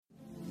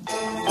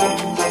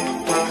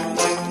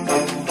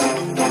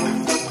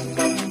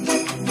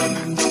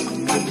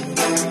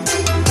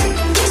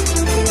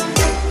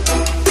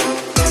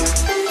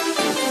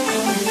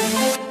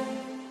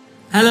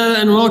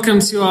welcome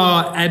to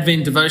our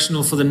Advent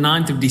devotional for the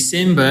 9th of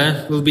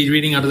December. We'll be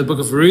reading out of the book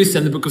of Ruth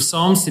and the book of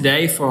Psalms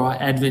today for our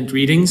Advent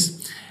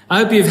readings. I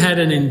hope you've had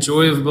an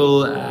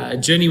enjoyable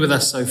journey with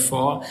us so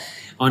far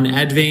on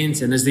Advent.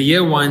 And as the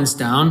year winds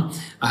down,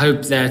 I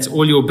hope that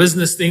all your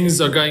business things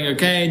are going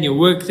okay and your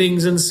work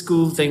things and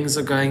school things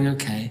are going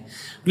okay.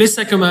 Let's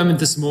take a moment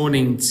this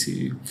morning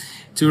to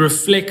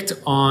reflect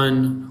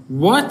on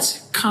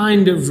what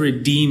kind of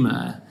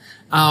Redeemer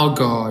our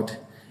God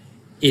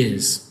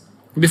is.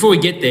 Before we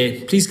get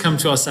there, please come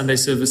to our Sunday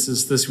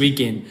services this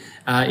weekend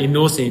in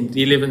North End,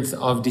 the 11th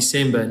of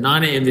December,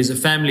 9 a.m. There's a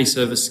family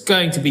service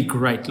going to be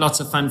great. Lots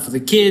of fun for the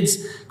kids,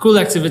 cool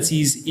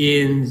activities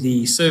in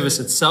the service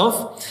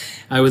itself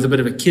with a bit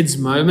of a kids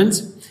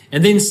moment.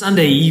 And then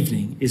Sunday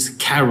evening is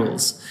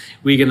carols.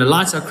 We're going to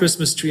light our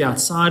Christmas tree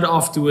outside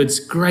afterwards,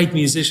 great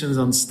musicians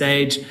on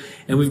stage,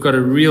 and we've got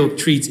a real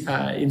treat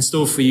in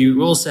store for you.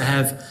 We also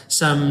have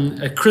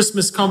a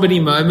Christmas comedy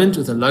moment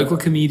with a local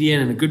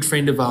comedian and a good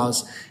friend of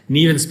ours,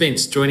 Neven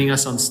Spence, joining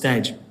us on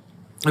stage.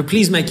 So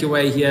please make your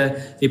way here.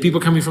 There are people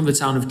coming from the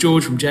town of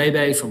George, from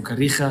J-Bay, from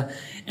Kariga,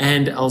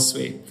 and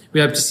elsewhere. We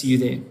hope to see you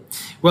there.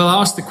 Well,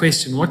 I asked the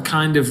question, what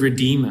kind of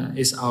Redeemer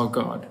is our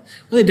God?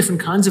 Well, there are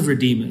different kinds of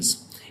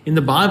Redeemers. In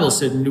the Bible,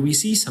 certainly, we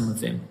see some of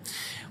them.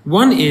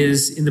 One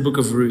is in the book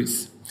of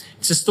Ruth.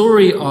 It's a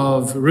story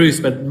of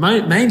Ruth, but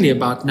mainly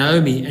about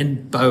Naomi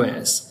and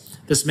Boaz,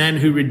 this man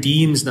who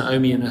redeems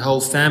Naomi and her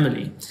whole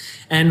family,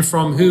 and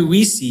from who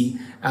we see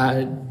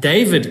King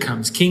David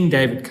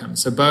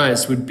comes. So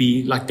Boaz would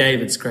be like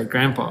David's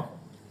great-grandpa.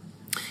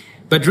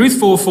 But Ruth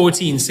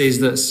 4:14 says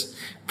this,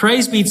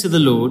 "Praise be to the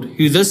Lord,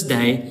 who this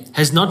day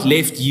has not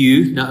left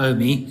you,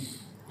 Naomi,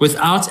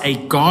 without a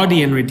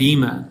guardian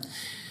redeemer.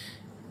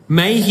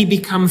 May he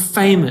become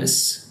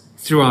famous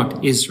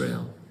throughout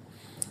Israel."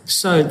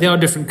 So there are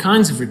different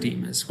kinds of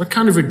redeemers. What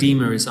kind of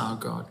redeemer is our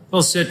God?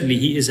 Well, certainly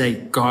he is a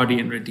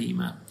guardian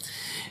redeemer,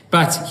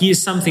 but he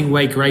is something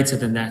way greater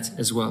than that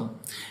as well.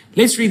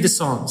 Let's read the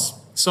Psalms.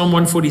 Psalm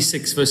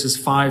 146 verses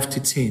 5 to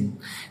 10.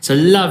 It's a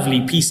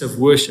lovely piece of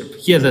worship.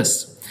 Hear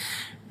this.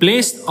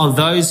 "Blessed are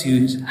those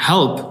whose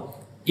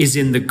help is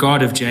in the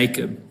God of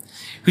Jacob,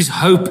 whose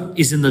hope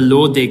is in the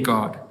Lord their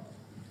God.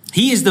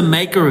 He is the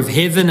maker of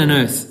heaven and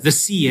earth, the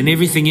sea and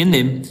everything in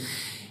them.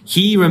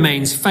 He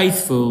remains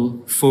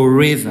faithful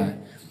forever.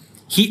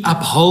 He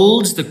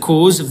upholds the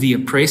cause of the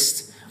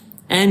oppressed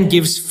and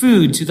gives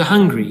food to the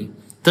hungry.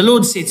 The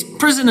Lord sets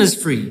prisoners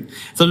free.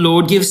 The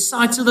Lord gives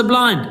sight to the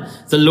blind.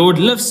 The Lord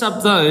lifts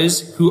up those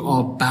who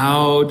are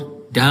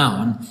bowed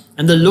down,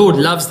 and the Lord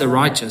loves the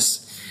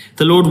righteous.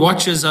 The Lord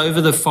watches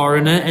over the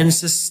foreigner and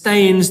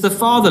sustains the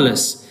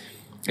fatherless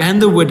and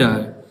the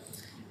widow.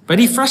 But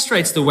he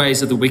frustrates the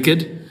ways of the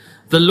wicked.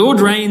 The Lord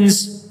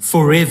reigns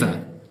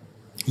forever.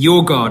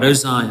 Your God, O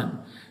Zion,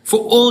 for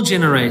all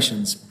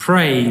generations,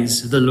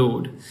 praise the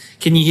Lord."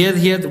 Can you hear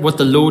here what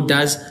the Lord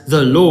does?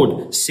 The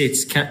Lord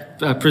sets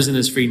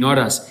prisoners free, not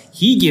us.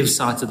 He gives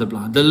sight to the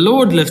blind. The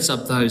Lord lifts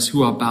up those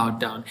who are bowed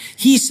down.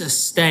 He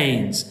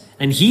sustains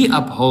and he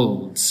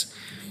upholds.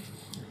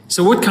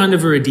 So what kind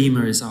of a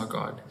redeemer is our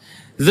God?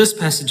 This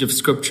passage of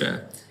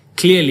scripture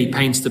clearly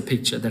paints the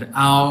picture that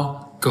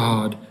our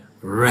God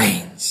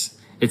reigns.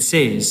 It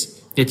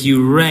says that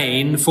you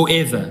reign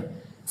forever,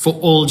 for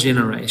all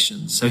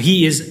generations. So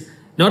he is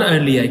not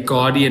only a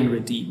guardian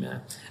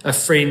redeemer, a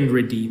friend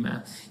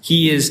redeemer,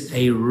 he is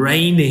a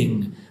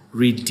reigning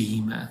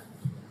redeemer.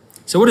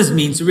 So what does it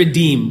mean to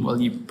redeem?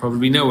 Well, you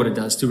probably know what it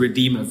does, to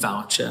redeem a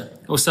voucher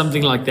or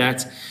something like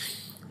that.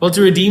 Well,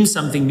 to redeem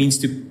something means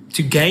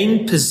to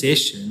gain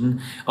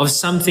possession of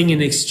something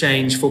in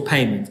exchange for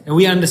payment. And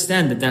we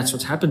understand that that's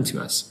what's happened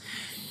to us.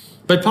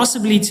 But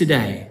possibly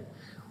today,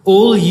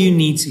 all you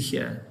need to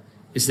hear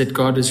is that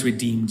God has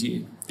redeemed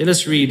you. Let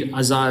us read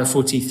Isaiah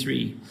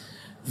 43,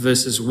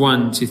 verses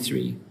 1 to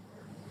 3.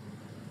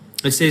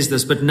 It says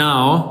this, "But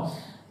now,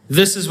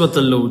 this is what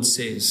the Lord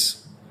says.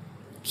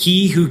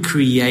 He who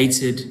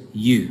created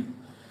you,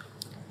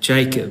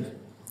 Jacob,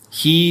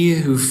 he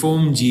who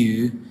formed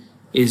you,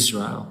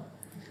 Israel,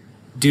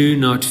 do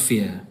not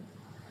fear,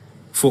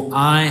 for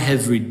I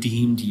have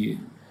redeemed you.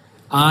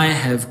 I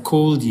have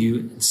called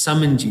you and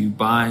summoned you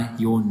by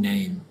your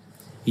name.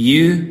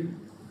 You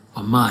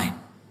are mine.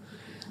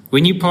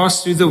 When you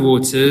pass through the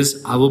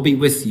waters, I will be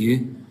with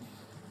you.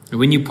 And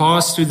when you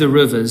pass through the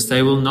rivers,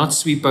 they will not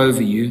sweep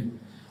over you.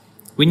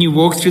 When you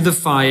walk through the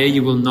fire,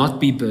 you will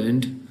not be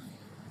burned.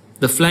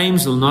 The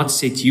flames will not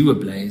set you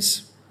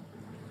ablaze.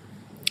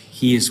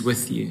 He is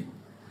with you.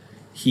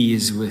 He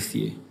is with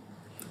you.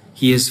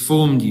 He has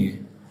formed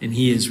you and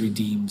he has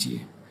redeemed you."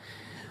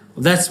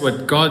 Well, that's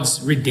what God's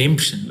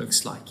redemption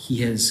looks like. He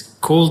has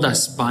called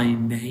us by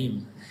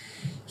name.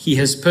 He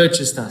has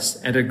purchased us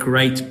at a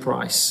great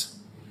price.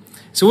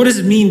 So what does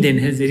it mean then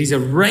that he's a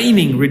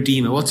reigning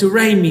redeemer? Well, to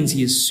reign means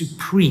he is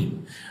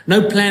supreme.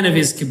 No plan of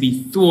his can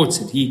be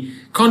thwarted. He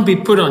can't be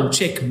put on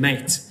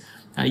checkmate.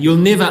 You'll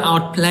never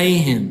outplay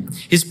him.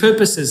 His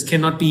purposes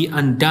cannot be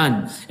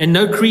undone. And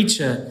no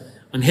creature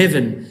on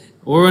heaven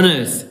or on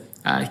earth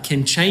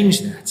can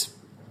change that.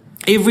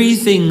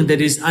 Everything that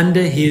is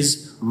under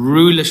his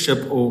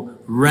rulership or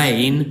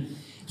reign,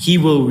 he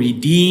will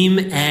redeem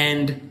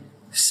and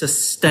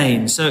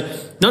sustain. So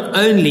not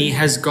only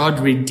has God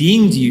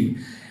redeemed you,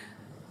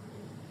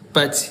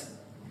 but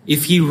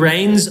if he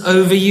reigns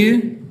over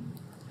you,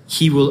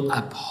 he will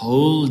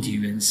uphold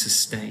you and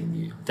sustain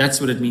you.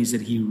 That's what it means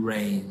that he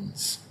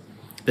reigns.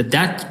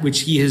 That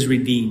which he has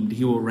redeemed,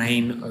 he will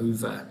reign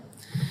over.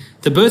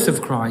 The birth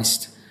of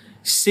Christ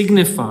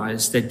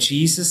signifies that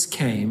Jesus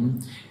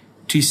came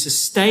to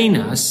sustain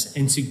us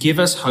and to give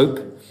us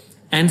hope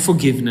and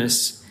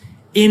forgiveness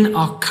in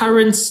our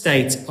current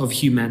state of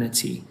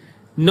humanity.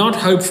 Not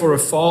hope for a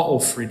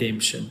far-off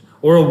redemption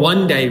or a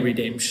one-day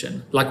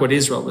redemption, like what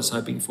Israel was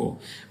hoping for,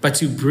 but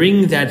to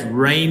bring that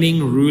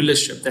reigning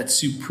rulership, that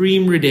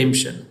supreme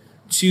redemption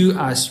to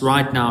us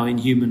right now in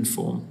human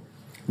form,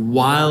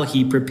 while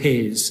he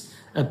prepares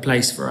a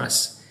place for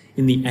us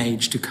in the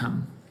age to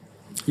come.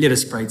 Let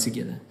us pray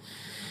together.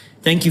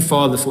 Thank you,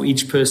 Father, for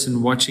each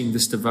person watching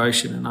this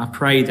devotion, and I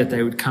pray that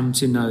they would come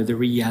to know the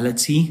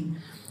reality,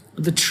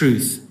 the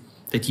truth,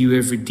 that you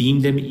have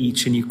redeemed them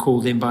each and you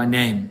call them by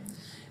name.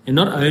 And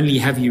not only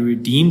have you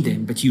redeemed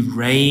them, but you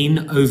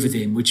reign over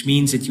them, which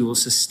means that you will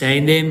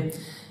sustain them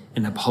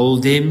and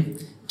uphold them,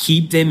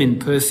 keep them in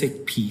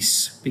perfect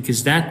peace,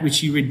 because that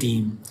which you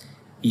redeem,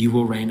 you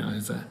will reign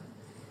over.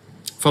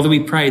 Father, we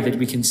pray that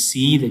we can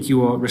see that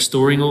you are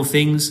restoring all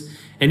things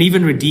and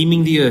even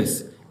redeeming the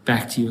earth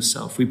back to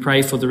yourself. We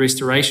pray for the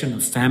restoration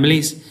of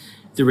families,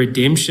 the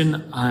redemption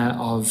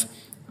of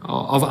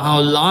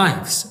our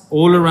lives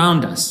all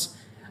around us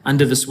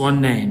under this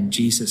one name,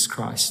 Jesus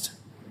Christ.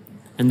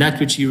 And that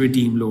which you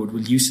redeem, Lord,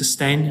 will you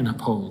sustain and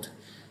uphold.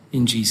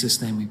 In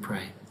Jesus' name we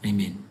pray.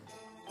 Amen.